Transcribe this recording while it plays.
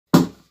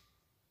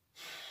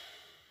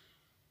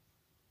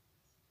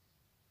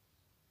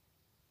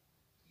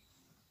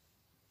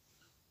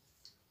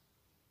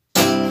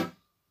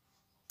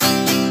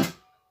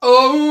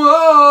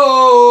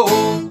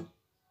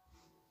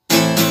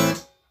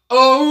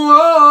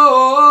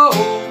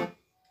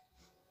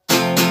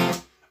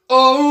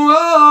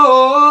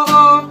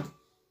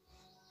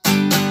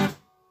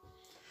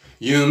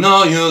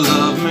know you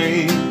love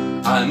me,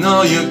 I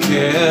know you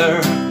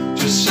care.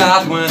 Just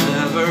shout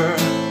whenever,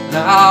 and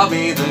I'll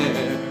be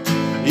there.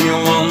 You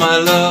want my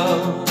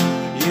love,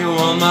 you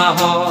want my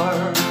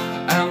heart,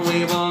 and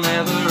we will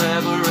never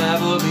ever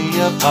ever be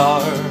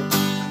apart.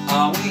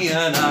 Are we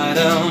an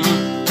item?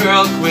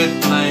 Girl,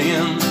 quit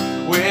playing,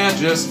 we're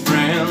just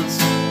friends.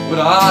 What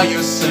are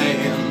you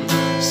saying?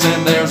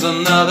 Said there's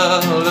another,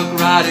 look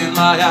right in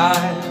my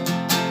eye.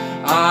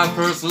 Our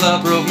first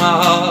love broke my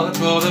heart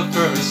for the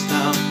first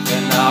time,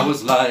 and I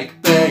was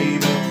like, baby,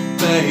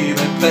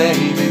 baby,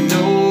 baby,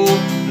 no.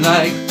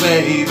 Like,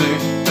 baby,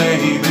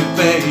 baby,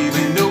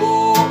 baby,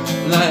 no.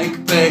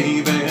 Like,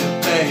 baby,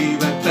 baby,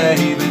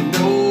 baby,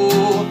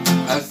 no.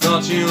 I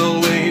thought you'd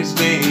always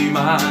be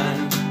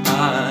mine,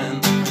 mine.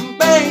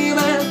 Baby,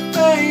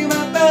 baby,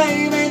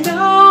 baby,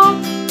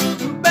 no.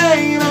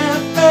 Baby,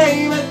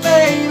 baby,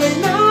 baby,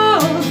 no.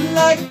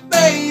 Like,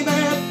 baby,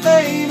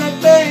 baby,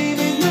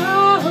 baby, no.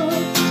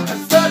 I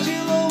thought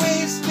you'd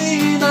always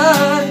be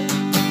mine.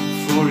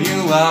 For you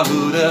I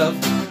would have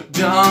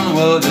done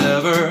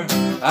whatever.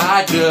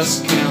 I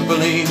just can't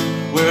believe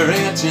we're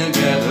in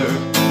together.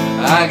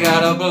 I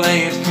gotta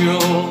play it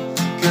cool,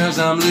 cause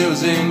I'm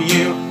losing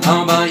you.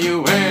 I'll buy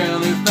you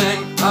anything,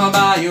 I'll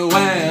buy you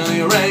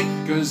any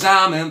ring, cause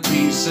I'm in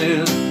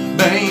pieces.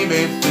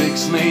 Baby,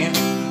 fix me,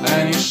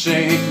 and you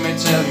shake me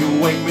till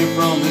you wake me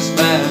from this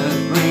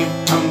bad dream.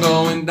 I'm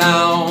going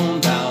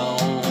down, down,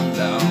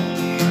 down.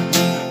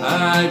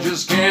 I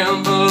just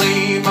can't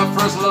believe my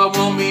first love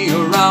won't be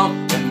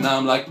around. And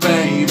I'm like,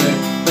 baby,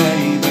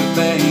 baby,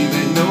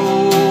 baby,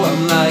 no.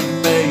 I'm like,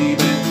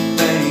 baby,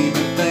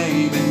 baby,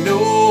 baby, no.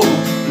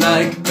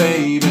 Like,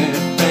 baby,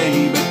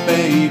 baby,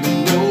 baby,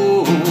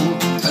 no.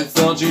 I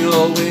thought you'd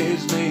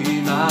always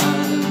be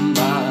mine,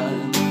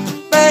 mine.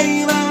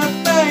 Baby,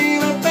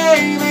 baby,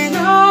 baby,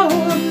 no.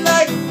 I'm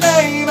like,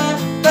 baby,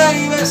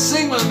 baby.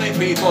 Sing with me,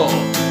 people.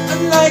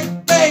 I'm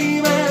like,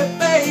 baby,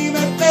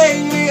 baby,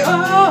 baby,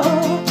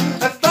 oh.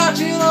 I thought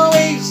you'd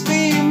always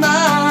be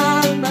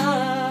mine,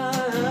 mine.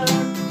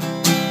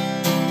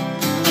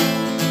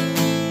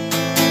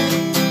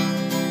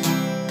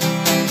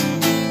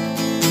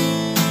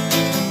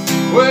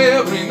 Well,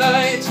 every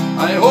night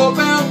I hope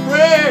and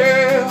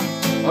pray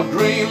a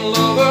dream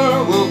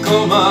lover will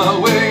come my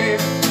way,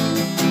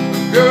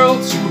 a girl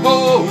to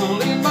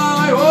hold in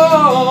my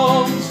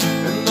arms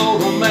and know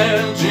the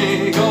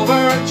magic of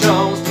her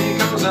charms,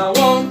 because I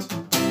want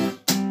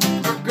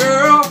a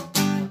girl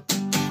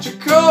to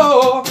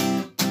call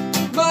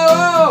my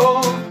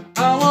own. I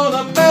want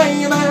a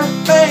baby,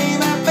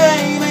 baby,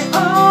 baby,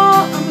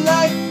 oh. I'm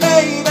like,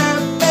 baby,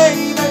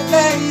 baby,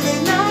 baby,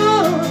 no.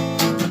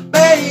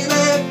 Baby,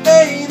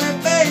 baby,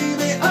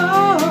 baby,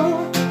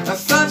 oh. I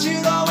thought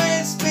you'd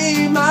always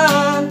be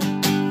mine.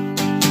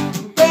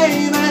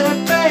 Baby,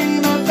 baby,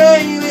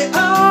 baby,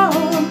 oh.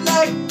 I'm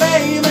like,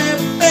 baby,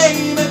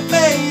 baby,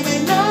 baby,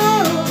 no.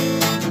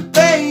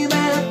 Baby,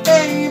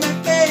 baby,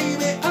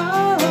 baby,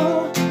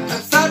 oh. I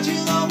thought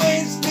you'd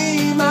always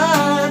be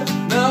mine.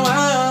 Now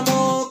I'm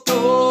all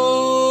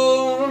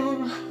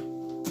gone.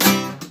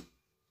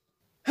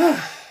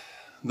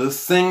 The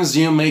things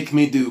you make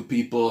me do,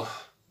 people.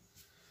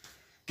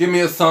 Give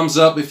me a thumbs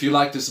up if you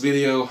like this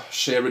video,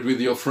 share it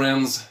with your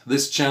friends.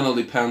 This channel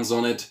depends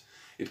on it.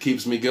 It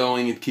keeps me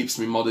going, it keeps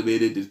me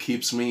motivated, it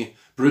keeps me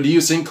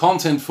producing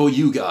content for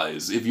you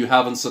guys. If you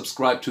haven't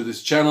subscribed to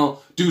this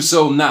channel, do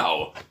so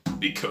now,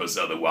 because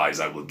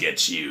otherwise I will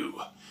get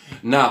you.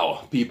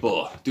 Now,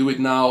 people, do it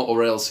now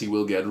or else he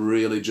will get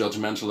really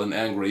judgmental and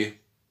angry.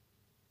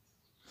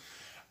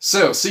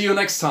 So, see you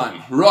next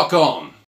time. Rock on!